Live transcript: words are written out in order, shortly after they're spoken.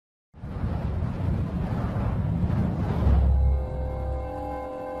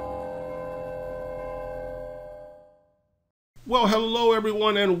Well, hello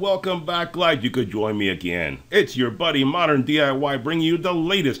everyone and welcome back. Glad you could join me again. It's your buddy Modern DIY bringing you the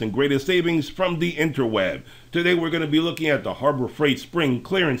latest and greatest savings from the interweb. Today we're going to be looking at the Harbor Freight Spring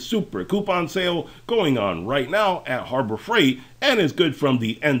Clearance Super Coupon Sale going on right now at Harbor Freight, and is good from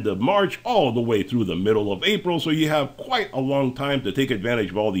the end of March all the way through the middle of April, so you have quite a long time to take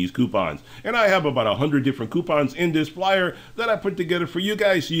advantage of all these coupons. And I have about 100 different coupons in this flyer that I put together for you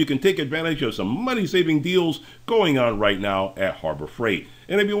guys so you can take advantage of some money-saving deals going on right now at Harbor Freight.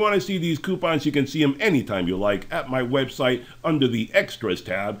 And if you want to see these coupons, you can see them anytime you like at my website under the Extras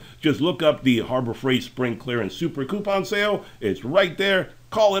tab. Just look up the Harbor Freight Spring Clearance Super Coupon Sale. It's right there.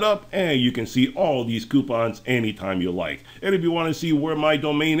 Call it up and you can see all these coupons anytime you like. And if you want to see where my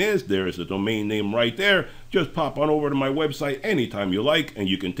domain is, there is a domain name right there. Just pop on over to my website anytime you like and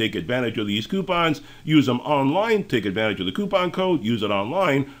you can take advantage of these coupons, use them online, take advantage of the coupon code, use it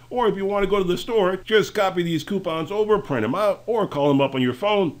online, or if you want to go to the store, just copy these coupons over, print them out, or call them up on your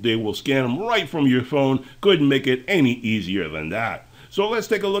phone. They will scan them right from your phone. Couldn't make it any easier than that. So let's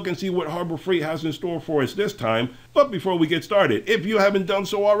take a look and see what Harbor Freight has in store for us this time. But before we get started, if you haven't done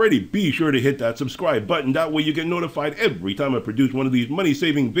so already, be sure to hit that subscribe button. That way you get notified every time I produce one of these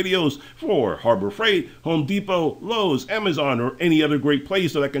money-saving videos for Harbor Freight, Home Depot, Lowe's, Amazon, or any other great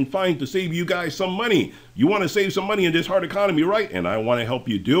place that I can find to save you guys some money. You want to save some money in this hard economy, right? And I want to help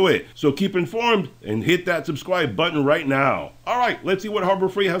you do it. So keep informed and hit that subscribe button right now. All right, let's see what Harbor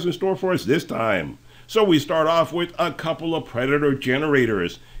Freight has in store for us this time. So we start off with a couple of Predator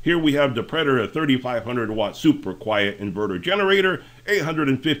generators. Here we have the Predator 3500 watt super quiet inverter generator,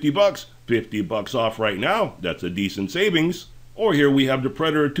 850 bucks, 50 bucks off right now. That's a decent savings. Or here we have the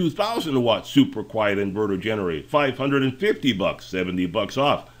Predator 2000 watt super quiet inverter generator, 550 bucks, 70 bucks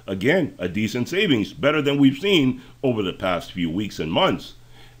off. Again, a decent savings, better than we've seen over the past few weeks and months.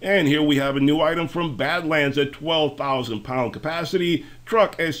 And here we have a new item from Badlands, a 12,000 pound capacity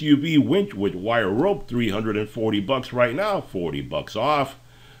truck SUV winch with wire rope, 340 bucks right now, 40 bucks off.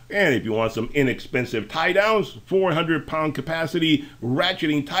 And if you want some inexpensive tie downs, 400 pound capacity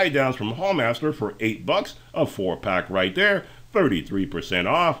ratcheting tie downs from Hallmaster for 8 bucks, a 4-pack right there, 33%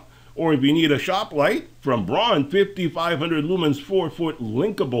 off. Or if you need a shop light from Braun, 5500 lumens 4-foot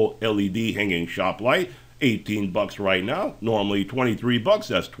linkable LED hanging shop light, 18 bucks right now, normally 23 bucks,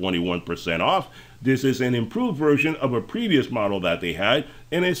 that's 21% off. This is an improved version of a previous model that they had,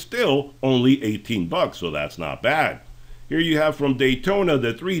 and it's still only 18 bucks, so that's not bad. Here you have from Daytona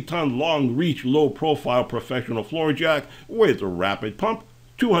the 3-ton long reach low profile professional floor jack with a rapid pump,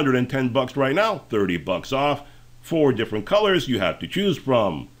 210 bucks right now, 30 bucks off. 4 different colors you have to choose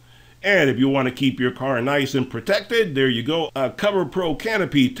from. And if you want to keep your car nice and protected, there you go. A Cover Pro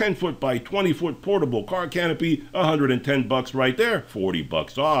canopy, 10-foot by 20-foot portable car canopy, 110 bucks right there, 40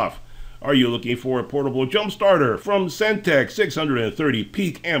 bucks off. Are you looking for a portable jump starter from Centec, 630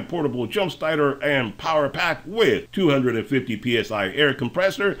 peak amp portable jump starter and power pack with 250 psi air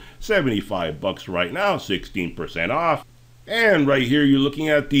compressor, 75 bucks right now, 16% off. And right here you're looking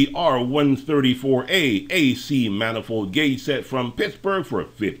at the R134A AC manifold gauge set from Pittsburgh for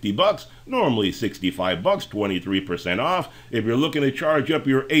 50 bucks, normally 65 bucks, 23% off. If you're looking to charge up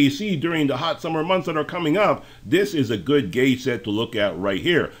your AC during the hot summer months that are coming up, this is a good gauge set to look at right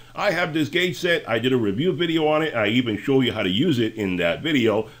here. I have this gauge set. I did a review video on it. I even show you how to use it in that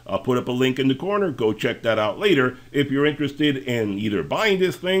video. I'll put up a link in the corner. Go check that out later. If you're interested in either buying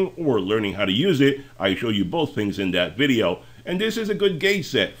this thing or learning how to use it, I show you both things in that video. And this is a good gauge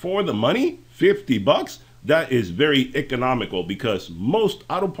set. For the money, 50 bucks. That is very economical because most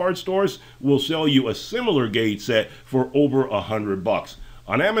auto parts stores will sell you a similar gauge set for over 100 bucks.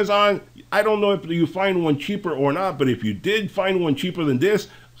 On Amazon, I don't know if you find one cheaper or not, but if you did find one cheaper than this,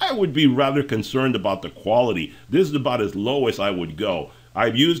 I would be rather concerned about the quality. This is about as low as I would go.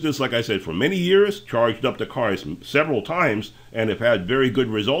 I've used this, like I said, for many years, charged up the cars several times, and have had very good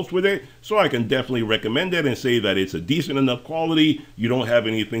results with it, so I can definitely recommend it and say that it's a decent enough quality. You don't have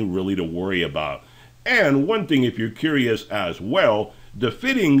anything really to worry about. And one thing, if you're curious as well, the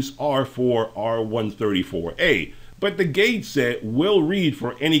fittings are for R134A. But the gauge set will read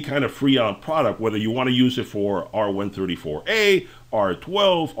for any kind of Freon product, whether you want to use it for R134A,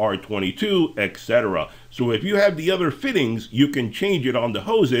 R12, R22, etc. So if you have the other fittings, you can change it on the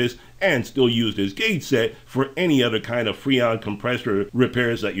hoses and still use this gauge set for any other kind of Freon compressor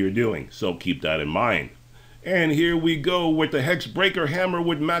repairs that you're doing. So keep that in mind. And here we go with the hex breaker hammer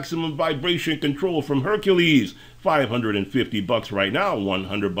with maximum vibration control from Hercules. 550 bucks right now,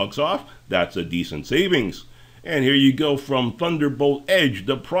 100 bucks off. That's a decent savings. And here you go from Thunderbolt Edge,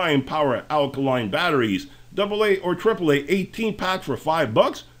 the Prime Power alkaline batteries, AA or AAA 18 pack for 5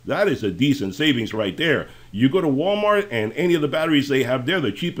 bucks. That is a decent savings right there. You go to Walmart and any of the batteries they have there,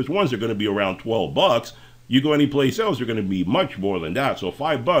 the cheapest ones are going to be around 12 bucks. You go anyplace else, they're going to be much more than that. So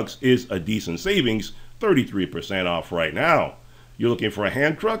 5 bucks is a decent savings, 33% off right now. You're looking for a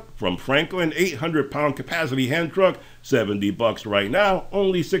hand truck from Franklin, 800-pound capacity hand truck, 70 bucks right now,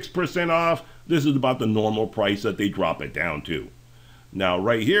 only 6% off. This is about the normal price that they drop it down to. Now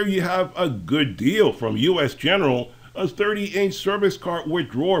right here you have a good deal from US General, a 30-inch service cart with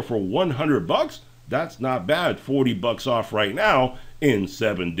drawer for 100 bucks. That's not bad, 40 bucks off right now in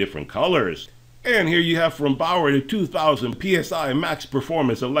 7 different colors. And here you have from Bauer the 2000 PSI Max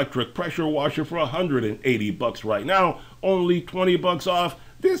Performance electric pressure washer for 180 bucks right now, only 20 bucks off.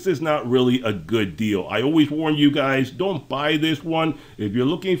 This is not really a good deal. I always warn you guys, don't buy this one. If you're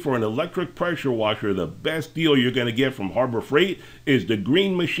looking for an electric pressure washer, the best deal you're going to get from Harbor Freight is the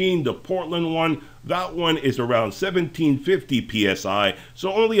Green Machine, the Portland one. That one is around 1750 PSI,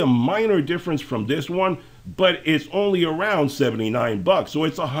 so only a minor difference from this one, but it's only around 79 bucks, so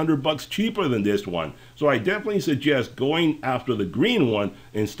it's 100 bucks cheaper than this one. So I definitely suggest going after the green one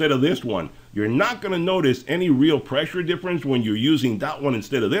instead of this one. You're not going to notice any real pressure difference when you're using that one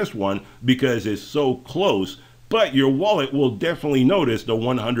instead of this one because it's so close, but your wallet will definitely notice the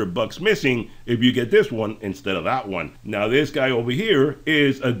 100 bucks missing if you get this one instead of that one. Now this guy over here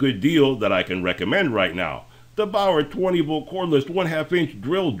is a good deal that I can recommend right now. The Bauer 20-volt cordless 1/2-inch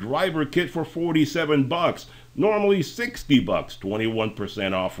drill driver kit for 47 bucks. Normally 60 bucks,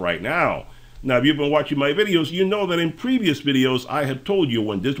 21% off right now. Now, if you've been watching my videos, you know that in previous videos, I have told you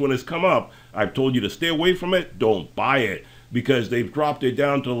when this one has come up, I've told you to stay away from it, don't buy it, because they've dropped it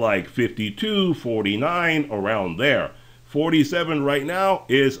down to like 52, 49, around there. 47 right now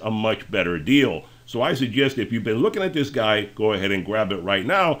is a much better deal. So I suggest if you've been looking at this guy, go ahead and grab it right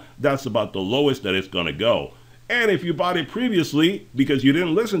now. That's about the lowest that it's going to go. And if you bought it previously because you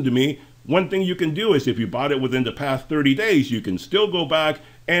didn't listen to me, one thing you can do is if you bought it within the past 30 days, you can still go back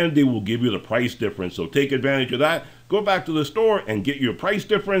and they will give you the price difference. So take advantage of that. Go back to the store and get your price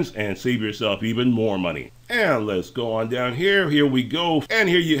difference and save yourself even more money. And let's go on down here. Here we go. And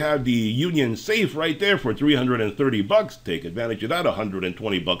here you have the Union Safe right there for 330 bucks. Take advantage of that.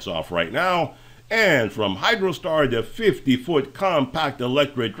 120 bucks off right now. And from Hydrostar, the 50-foot compact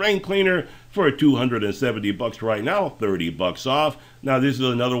electric drain cleaner for 270 bucks right now, 30 bucks off. Now this is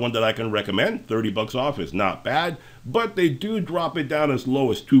another one that I can recommend. 30 bucks off is not bad, but they do drop it down as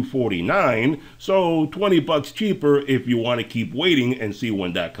low as 249, so 20 bucks cheaper if you want to keep waiting and see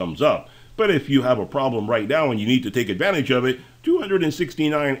when that comes up. But if you have a problem right now and you need to take advantage of it,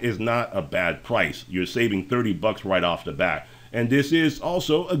 269 is not a bad price. You're saving 30 bucks right off the bat. And this is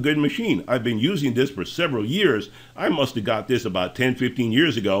also a good machine. I've been using this for several years. I must have got this about 10, 15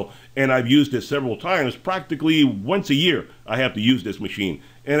 years ago, and I've used it several times. Practically once a year, I have to use this machine,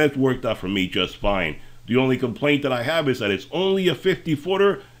 and it's worked out for me just fine. The only complaint that I have is that it's only a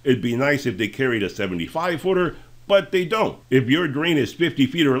 50-footer. It'd be nice if they carried a 75-footer, but they don't. If your drain is 50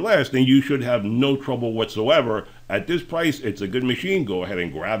 feet or less, then you should have no trouble whatsoever. At this price, it's a good machine. Go ahead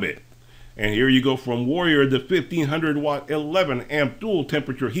and grab it. And here you go from Warrior, the 1500 watt 11 amp dual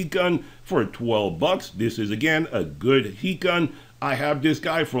temperature heat gun for 12 bucks. This is again a good heat gun. I have this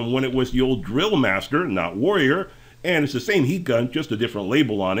guy from when it was the old Drill Master, not Warrior, and it's the same heat gun, just a different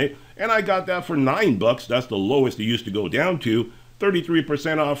label on it. And I got that for 9 bucks. That's the lowest it used to go down to.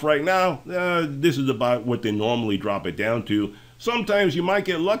 33% off right now. This is about what they normally drop it down to. Sometimes you might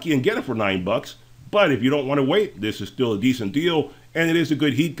get lucky and get it for 9 bucks. But if you don't want to wait, this is still a decent deal, and it is a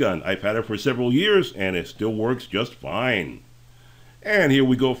good heat gun. I've had it for several years, and it still works just fine. And here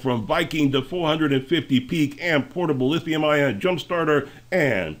we go from Viking, the 450 peak amp portable lithium-ion jump starter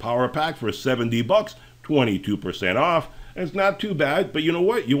and power pack for 70 bucks, 22% off. It's not too bad, but you know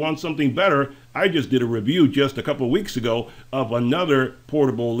what? You want something better. I just did a review just a couple of weeks ago of another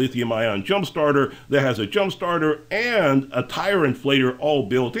portable lithium-ion jump starter that has a jump starter and a tire inflator all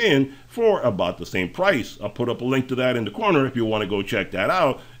built in for about the same price. I'll put up a link to that in the corner if you want to go check that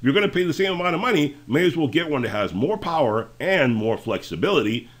out. If you're going to pay the same amount of money, may as well get one that has more power and more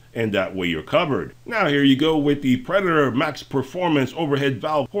flexibility, and that way you're covered. Now here you go with the Predator Max Performance overhead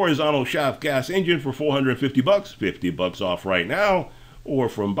valve horizontal shaft gas engine for 450 bucks, 50 bucks off right now. Or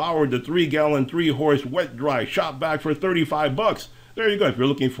from Bauer, the 3-gallon 3-horse wet dry shop vac for 35 bucks. There you go. If you're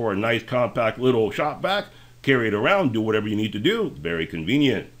looking for a nice compact little shop vac, carry it around, do whatever you need to do. Very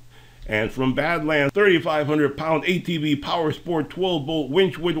convenient. And from Badlands, 3,500 pound ATV Power Sport 12-volt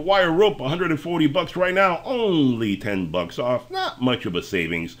winch with wire rope, 140 bucks right now, only 10 bucks off. Not much of a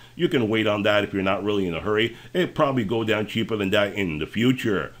savings. You can wait on that if you're not really in a hurry. It'll probably go down cheaper than that in the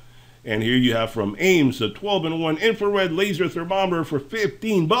future. And here you have from Ames, a 12-in-1 infrared laser thermometer for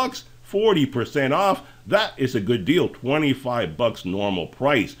 15 bucks, 40% off. That is a good deal. 25 bucks normal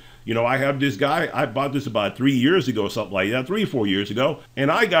price. You know, I have this guy, I bought this about 3 years ago, something like that, 3-4 years ago,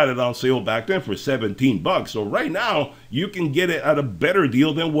 and I got it on sale back then for 17 bucks. So right now, you can get it at a better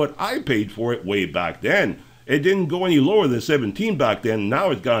deal than what I paid for it way back then. It didn't go any lower than 17 back then. Now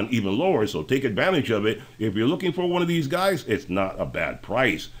it's gone even lower, so take advantage of it. If you're looking for one of these guys, it's not a bad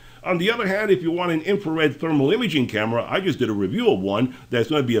price. On the other hand, if you want an infrared thermal imaging camera, I just did a review of one that's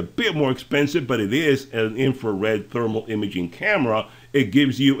going to be a bit more expensive, but it is an infrared thermal imaging camera. It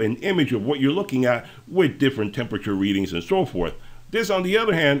gives you an image of what you're looking at with different temperature readings and so forth. This, on the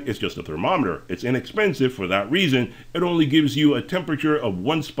other hand, is just a thermometer. It's inexpensive for that reason. It only gives you a temperature of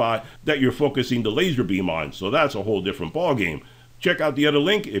one spot that you're focusing the laser beam on, so that's a whole different ballgame. Check out the other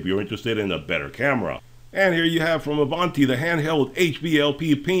link if you're interested in a better camera. And here you have from Avanti the handheld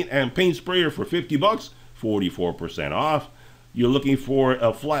HVLP paint and paint sprayer for 50 bucks, 44% off. You're looking for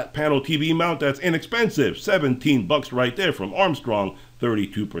a flat panel TV mount that's inexpensive, 17 bucks right there from Armstrong,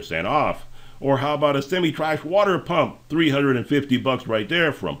 32% off. Or how about a semi-trash water pump, 350 bucks right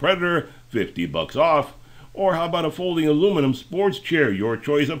there from Predator, 50 bucks off. Or how about a folding aluminum sports chair, your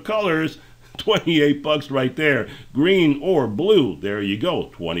choice of colors, 28 bucks right there, green or blue, there you go,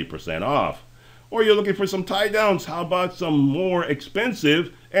 20% off. Or you're looking for some tie downs, how about some more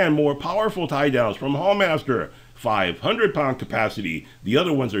expensive and more powerful tie downs from Hallmaster, 500 pound capacity. The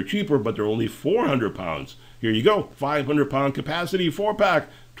other ones are cheaper, but they're only 400 pounds. Here you go, 500 pound capacity 4-pack,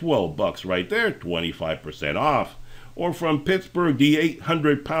 12 bucks right there, 25% off. Or from Pittsburgh, the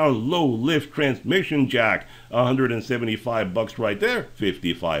 800 pound low lift transmission jack, 175 bucks right there,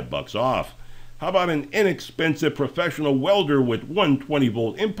 55 bucks off. How about an inexpensive professional welder with 120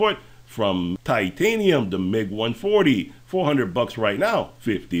 volt input from Titanium, the MiG 140, 400 bucks right now,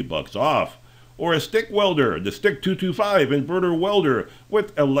 50 bucks off. Or a stick welder, the Stick 225 inverter welder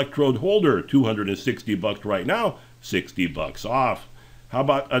with electrode holder, 260 bucks right now, 60 bucks off. How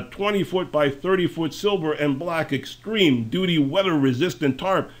about a 20 foot by 30 foot silver and black extreme duty weather resistant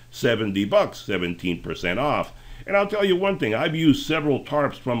tarp, 70 bucks, 17% off. And I'll tell you one thing, I've used several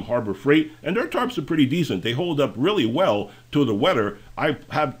tarps from Harbor Freight, and their tarps are pretty decent. They hold up really well to the weather. I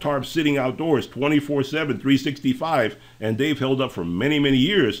have tarps sitting outdoors 24/7, 365, and they've held up for many, many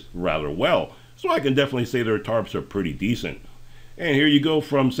years rather well. So I can definitely say their tarps are pretty decent. And here you go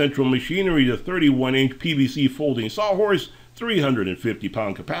from Central Machinery, the 31-inch PVC folding sawhorse, 350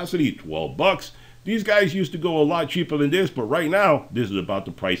 pound capacity, 12 bucks. These guys used to go a lot cheaper than this, but right now, this is about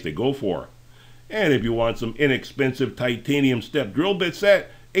the price they go for. And if you want some inexpensive titanium step drill bit set,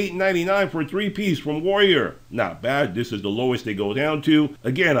 $8.99 for a 3-piece from Warrior. Not bad, this is the lowest they go down to.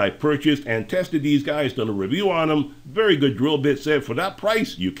 Again, I purchased and tested these guys, done a review on them. Very good drill bit set. For that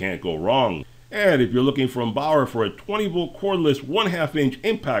price, you can't go wrong. And if you're looking from Bauer for a 20 volt cordless 1/2 inch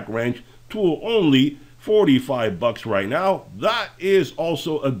impact wrench, tool only, 45 bucks right now, that is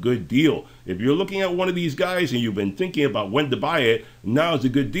also a good deal. If you're looking at one of these guys and you've been thinking about when to buy it, now is a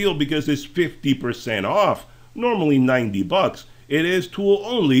good deal because it's 50% off. Normally 90 bucks. It is tool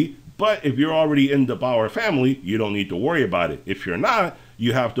only, but if you're already in the Bauer family, you don't need to worry about it. If you're not,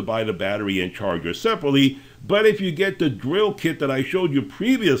 you have to buy the battery and charger separately. But if you get the drill kit that I showed you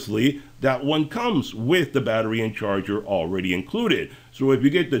previously, that one comes with the battery and charger already included. So if you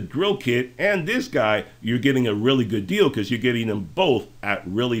get the drill kit and this guy, you're getting a really good deal because you're getting them both at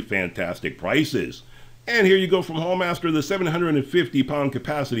really fantastic prices. And here you go from Hallmaster, the 750 pound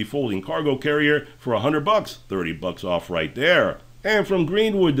capacity folding cargo carrier for 100 bucks, 30 bucks off right there. And from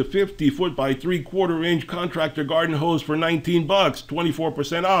Greenwood, the 50 foot by 3/4 inch contractor garden hose for 19 bucks,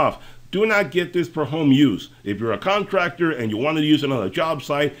 24% off. Do not get this for home use. If you're a contractor and you want to use it on a job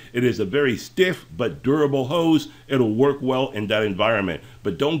site, it is a very stiff but durable hose. It'll work well in that environment.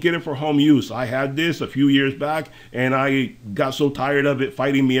 But don't get it for home use. I had this a few years back and I got so tired of it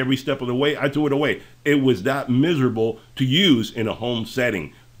fighting me every step of the way, I threw it away. It was that miserable to use in a home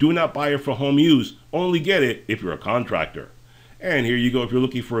setting. Do not buy it for home use. Only get it if you're a contractor. And here you go if you're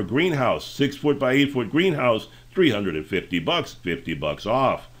looking for a greenhouse, 6 foot by 8 foot greenhouse, 350 bucks, 50 bucks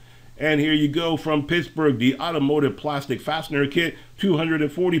off. And here you go from Pittsburgh, the automotive plastic fastener kit,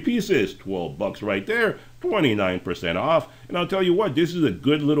 240 pieces, 12 bucks right there, 29% off. And I'll tell you what, this is a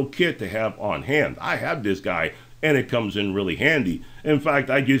good little kit to have on hand. I have this guy and it comes in really handy. In fact,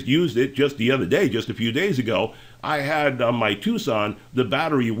 I just used it just the other day, just a few days ago. I had my Tucson, the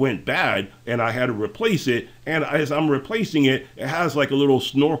battery went bad and I had to replace it. And as I'm replacing it, it has like a little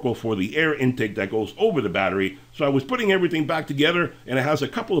snorkel for the air intake that goes over the battery. So I was putting everything back together and it has a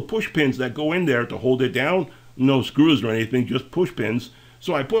couple of push pins that go in there to hold it down. No screws or anything, just push pins.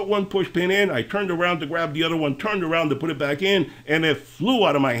 So I put one push pin in, I turned around to grab the other one, turned around to put it back in, and it flew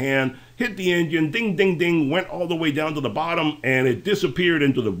out of my hand, hit the engine, ding, ding, ding, went all the way down to the bottom, and it disappeared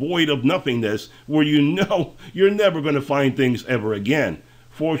into the void of nothingness where you know you're never going to find things ever again.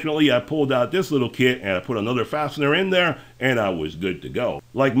 Fortunately, I pulled out this little kit and I put another fastener in there and I was good to go.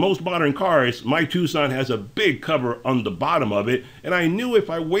 Like most modern cars, my Tucson has a big cover on the bottom of it, and I knew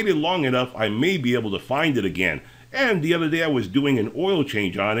if I waited long enough, I may be able to find it again. And the other day I was doing an oil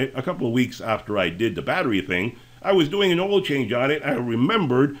change on it, a couple of weeks after I did the battery thing. I was doing an oil change on it and I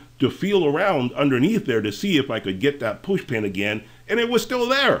remembered to feel around underneath there to see if I could get that push pin again, and it was still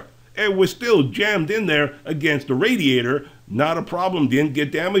there. It was still jammed in there against the radiator. Not a problem, didn't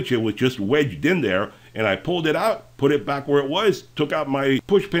get damaged, it was just wedged in there. And I pulled it out, put it back where it was, took out my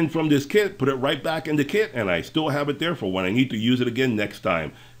push pin from this kit, put it right back in the kit, and I still have it there for when I need to use it again next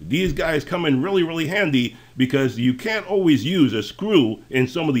time. These guys come in really, really handy because you can't always use a screw in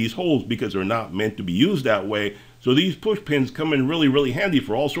some of these holes because they're not meant to be used that way. So these push pins come in really, really handy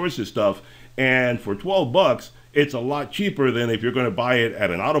for all sorts of stuff. And for 12 bucks, it's a lot cheaper than if you're going to buy it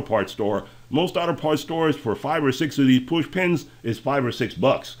at an auto parts store. Most auto parts stores for 5 or 6 of these push pins is $5 or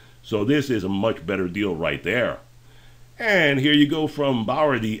 $6. So this is a much better deal right there. And here you go from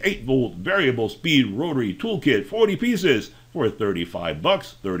Bauer, the 8-volt variable speed rotary toolkit, 40 pieces for 35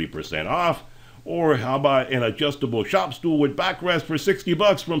 bucks, 30% off. Or how about an adjustable shop stool with backrest for 60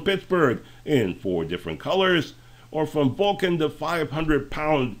 bucks from Pittsburgh in 4 different colors. Or from Vulcan, the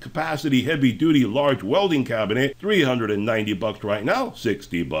 500-pound capacity heavy-duty large welding cabinet, 390 bucks right now,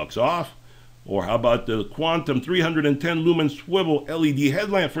 60 bucks off. Or how about the Quantum 310 lumen swivel LED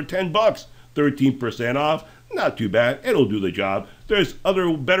headlamp for 10 bucks, 13% off. Not too bad, it'll do the job. There's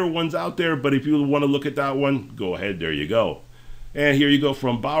other better ones out there, but if you want to look at that one, go ahead, there you go. And here you go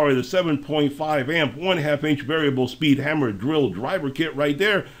from Bauer, the 7.5 amp 1/2 inch variable speed hammer drill driver kit right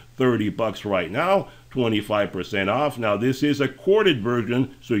there, 30 bucks right now, 25% off. Now this is a corded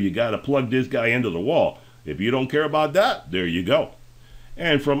version, so you got to plug this guy into the wall. If you don't care about that, there you go.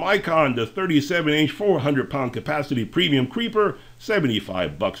 And from Icon, the 37-inch 400-pound capacity premium creeper,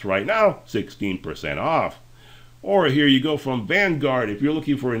 75 bucks right now, 16% off. Or here you go from Vanguard, if you're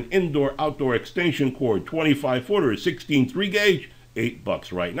looking for an indoor-outdoor extension cord, 25-footer, 16 3-gauge, 8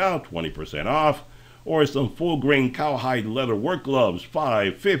 bucks right now, 20% off. Or some full-grain cowhide leather work gloves,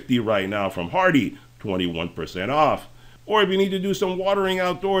 $5.50 right now from Hardy, 21% off. Or if you need to do some watering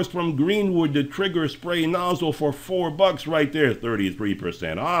outdoors from Greenwood, the trigger spray nozzle for 4 bucks right there,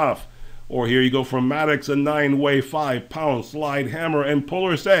 33% off. Or here you go from Maddox, a 9-way 5-pound slide hammer and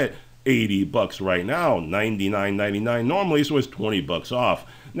puller set, 80 bucks right now, $99.99 normally, so it's 20 bucks off.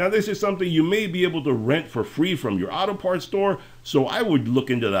 Now this is something you may be able to rent for free from your auto parts store, so I would look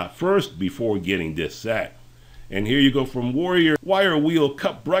into that first before getting this set. And here you go from Warrior, wire wheel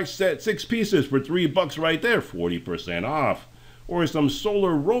cup brush set, 6 pieces for 3 bucks right there, 40% off. Or some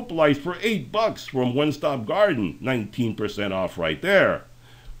solar rope lights for 8 bucks from One Stop Garden, 19% off right there.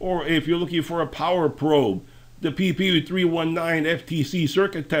 Or if you're looking for a power probe, the PP319 FTC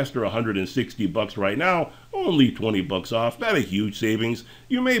circuit tester, 160 bucks right now, only 20 bucks off, not a huge savings.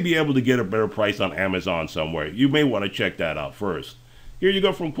 You may be able to get a better price on Amazon somewhere. You may want to check that out first. Here you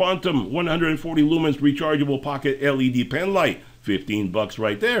go from Quantum, 140 lumens rechargeable pocket LED pen light, 15 bucks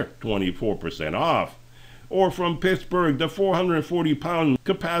right there, 24% off. Or from Pittsburgh, the 440-pound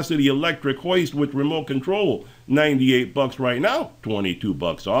capacity electric hoist with remote control, 98 bucks right now, 22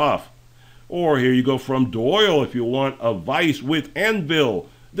 bucks off. Or here you go from Doyle if you want a vise with anvil,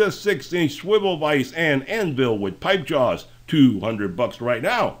 the 6-inch swivel vise and anvil with pipe jaws, 200 bucks right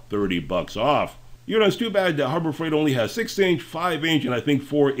now, 30 bucks off. You know, it's too bad that Harbor Freight only has 6-inch, 5-inch, and I think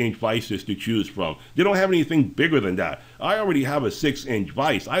 4-inch vices to choose from. They don't have anything bigger than that. I already have a 6-inch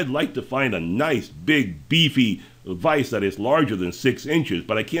vise. I'd like to find a nice, big, beefy vise that is larger than 6 inches,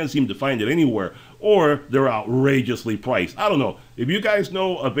 but I can't seem to find it anywhere, or they're outrageously priced. I don't know. If you guys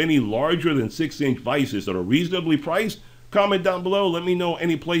know of any larger than 6-inch vices that are reasonably priced, comment down below. Let me know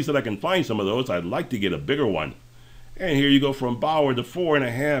any place that I can find some of those. I'd like to get a bigger one. And here you go from Bauer, the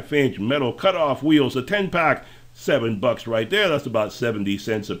 4.5-inch metal cutoff wheels, a 10-pack, 7 bucks right there. That's about 70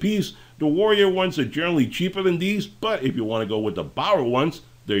 cents a piece. The Warrior ones are generally cheaper than these, but if you want to go with the Bauer ones,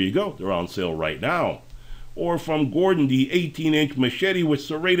 there you go. They're on sale right now. Or from Gordon, the 18-inch machete with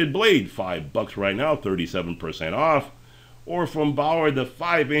serrated blade, 5 bucks right now, 37% off. Or from Bauer, the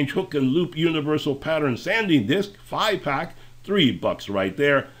 5-inch hook and loop universal pattern sanding disc, 5-pack, 3 bucks right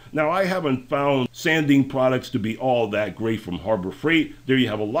there. Now, I haven't found sanding products to be all that great from Harbor Freight. There you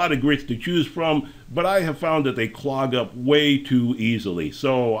have a lot of grits to choose from, but I have found that they clog up way too easily,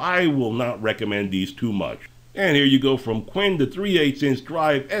 so I will not recommend these too much. And here you go from Quinn, the 3/8"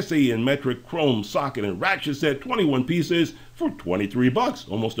 drive SAE and metric chrome socket and ratchet set, 21 pieces for 23 bucks,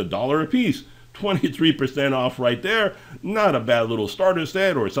 almost $1 a piece. 23% off right there. Not a bad little starter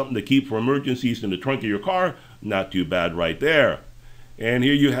set or something to keep for emergencies in the trunk of your car. Not too bad right there. And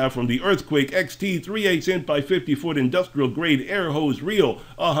here you have from the Earthquake XT 3/8" by 50-foot industrial grade air hose reel,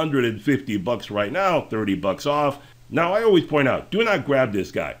 150 bucks right now, 30 bucks off. Now, I always point out, do not grab this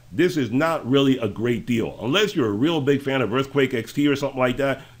guy. This is not really a great deal. Unless you're a real big fan of Earthquake XT or something like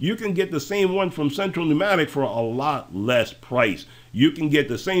that, you can get the same one from Central Pneumatic for a lot less price. You can get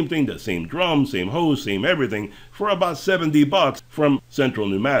the same thing, the same drum, same hose, same everything, for about 70 bucks from Central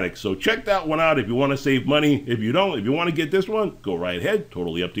Pneumatic. So check that one out if you want to save money. If you don't, if you want to get this one, go right ahead.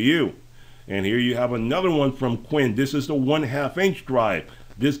 Totally up to you. And here you have another one from Quinn. This is the 1/2" drive.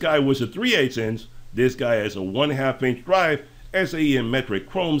 This guy was a 3/8". This guy has a 1/2" drive, SAE and metric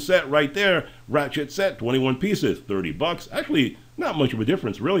chrome set right there, ratchet set, 21 pieces, 30 bucks. Actually, not much of a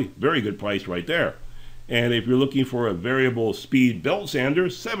difference, really. Very good price right there. And if you're looking for a variable speed belt sander,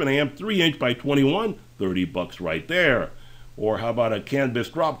 7 amp, 3" by 21, 30 bucks right there. Or how about a canvas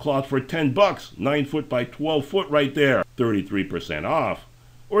drop cloth for 10 bucks, 9 by 12 right there, 33% off.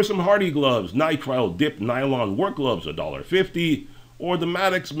 Or some Hardy gloves, nitrile dipped nylon work gloves, $1.50. Or the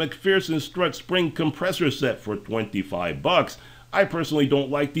Maddox McPherson strut spring compressor set for 25 bucks. I personally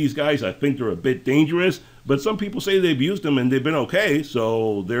don't like these guys. I think they're a bit dangerous, but some people say they've used them and they've been okay,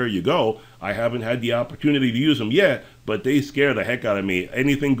 so there you go. I haven't had the opportunity to use them yet, but they scare the heck out of me.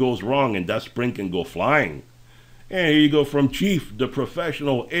 Anything goes wrong and that spring can go flying. And here you go from Chief, the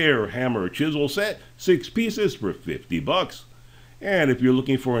professional air hammer chisel set, 6 pieces for 50 bucks. And if you're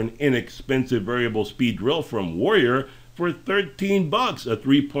looking for an inexpensive variable speed drill from Warrior, for 13 bucks, a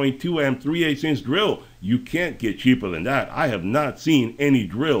 3.2 amp 3/8" drill. You can't get cheaper than that. I have not seen any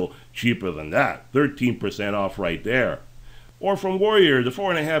drill cheaper than that. 13% off right there. Or from Warrior, the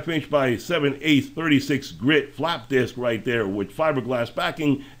 4.5" by 7/8" 36 grit flap disc right there with fiberglass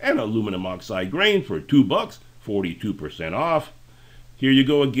backing and aluminum oxide grain for 2 bucks, 42% off. Here you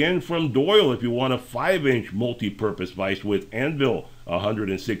go again from Doyle if you want a 5" multi-purpose vise with anvil,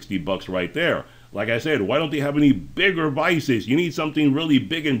 160 bucks right there. Like I said, why don't they have any bigger vices? You need something really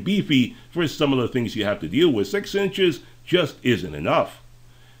big and beefy for some of the things you have to deal with. 6 inches just isn't enough.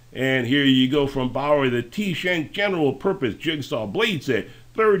 And here you go from Bauer, the T-Shank general purpose jigsaw blade set,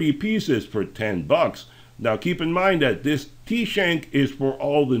 30 pieces for 10 bucks. Now keep in mind that this T-Shank is for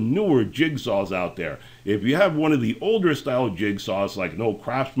all the newer jigsaws out there. If you have one of the older style jigsaws, like an old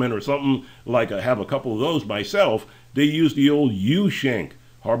Craftsman or something, like I have a couple of those myself, they use the old U-Shank.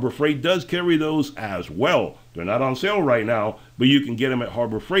 Harbor Freight does carry those as well. They're not on sale right now, but you can get them at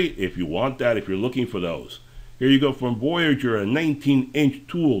Harbor Freight if you want that, if you're looking for those. Here you go from Voyager, a 19"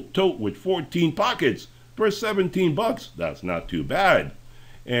 tool tote with 14 pockets for 17 bucks. That's not too bad.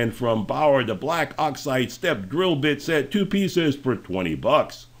 And from Bauer, the black oxide step drill bit set, 2 pieces for 20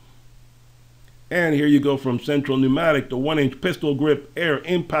 bucks. And here you go from Central Pneumatic, the 1" pistol grip air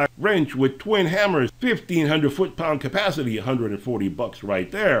impact wrench with twin hammers, 1,500 foot-pound capacity, 140 bucks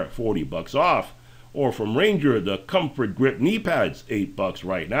right there, 40 bucks off. Or from Ranger, the comfort grip knee pads, 8 bucks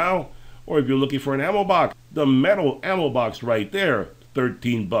right now. Or if you're looking for an ammo box, the metal ammo box right there,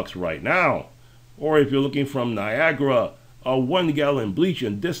 13 bucks right now. Or if you're looking from Niagara, a 1-gallon bleach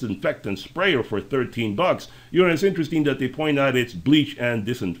and disinfectant sprayer for 13 bucks. You know, it's interesting that they point out it's bleach and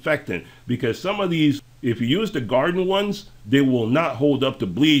disinfectant, because some of these, if you use the garden ones, they will not hold up to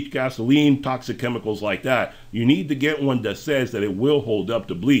bleach, gasoline, toxic chemicals like that. You need to get one that says that it will hold up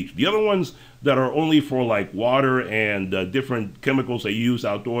to bleach. The other ones that are only for like water and different chemicals they use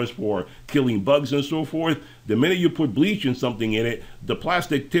outdoors for killing bugs and so forth, the minute you put bleach in something in it, the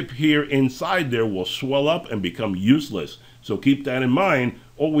plastic tip here inside there will swell up and become useless. So keep that in mind.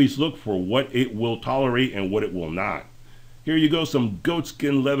 Always look for what it will tolerate and what it will not. Here you go, some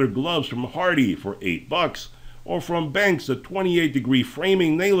goatskin leather gloves from Hardy for 8 bucks. Or from Banks, a 28-degree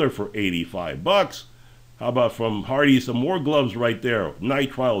framing nailer for 85 bucks. How about from Hardy, some more gloves right there.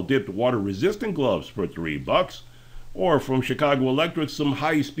 Nitrile dipped water resistant gloves for 3 bucks. Or from Chicago Electric, some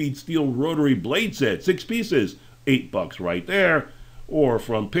high-speed steel rotary blade set, 6 pieces, 8 bucks right there. Or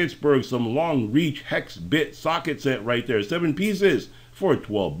from Pittsburgh, some long reach hex bit socket set right there, 7 pieces for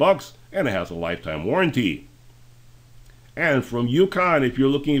 12 bucks, and it has a lifetime warranty. And from Yukon, if you're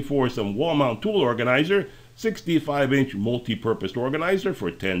looking for some wall mount tool organizer, 65" multi-purpose organizer for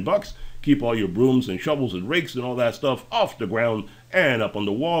 10 bucks. Keep all your brooms and shovels and rakes and all that stuff off the ground and up on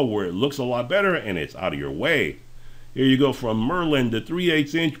the wall where it looks a lot better and it's out of your way. Here you go from Merlin, the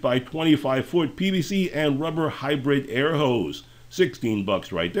 3/8" by 25 foot PVC and rubber hybrid air hose. 16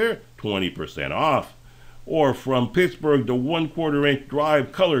 bucks right there, 20% off. Or from Pittsburgh, the 1/4 inch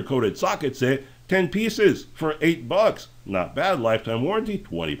drive color-coded socket set, 10 pieces for $8. Not bad, lifetime warranty,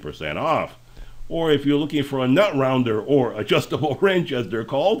 20% off. Or if you're looking for a nut rounder or adjustable wrench as they're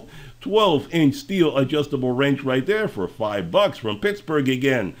called, 12-inch steel adjustable wrench right there for $5 from Pittsburgh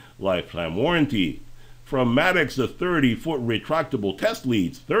again, lifetime warranty. From Maddox, the 30-foot retractable test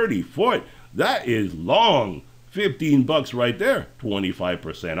leads, 30 foot, that is long, $15 right there,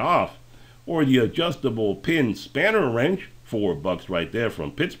 25% off. Or the adjustable pin spanner wrench, $4 right there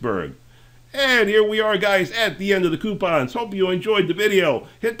from Pittsburgh. And here we are, guys, at the end of the coupons. Hope you enjoyed the video.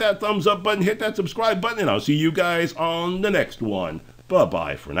 Hit that thumbs up button, hit that subscribe button, and I'll see you guys on the next one.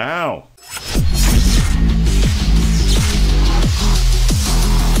 Bye-bye for now.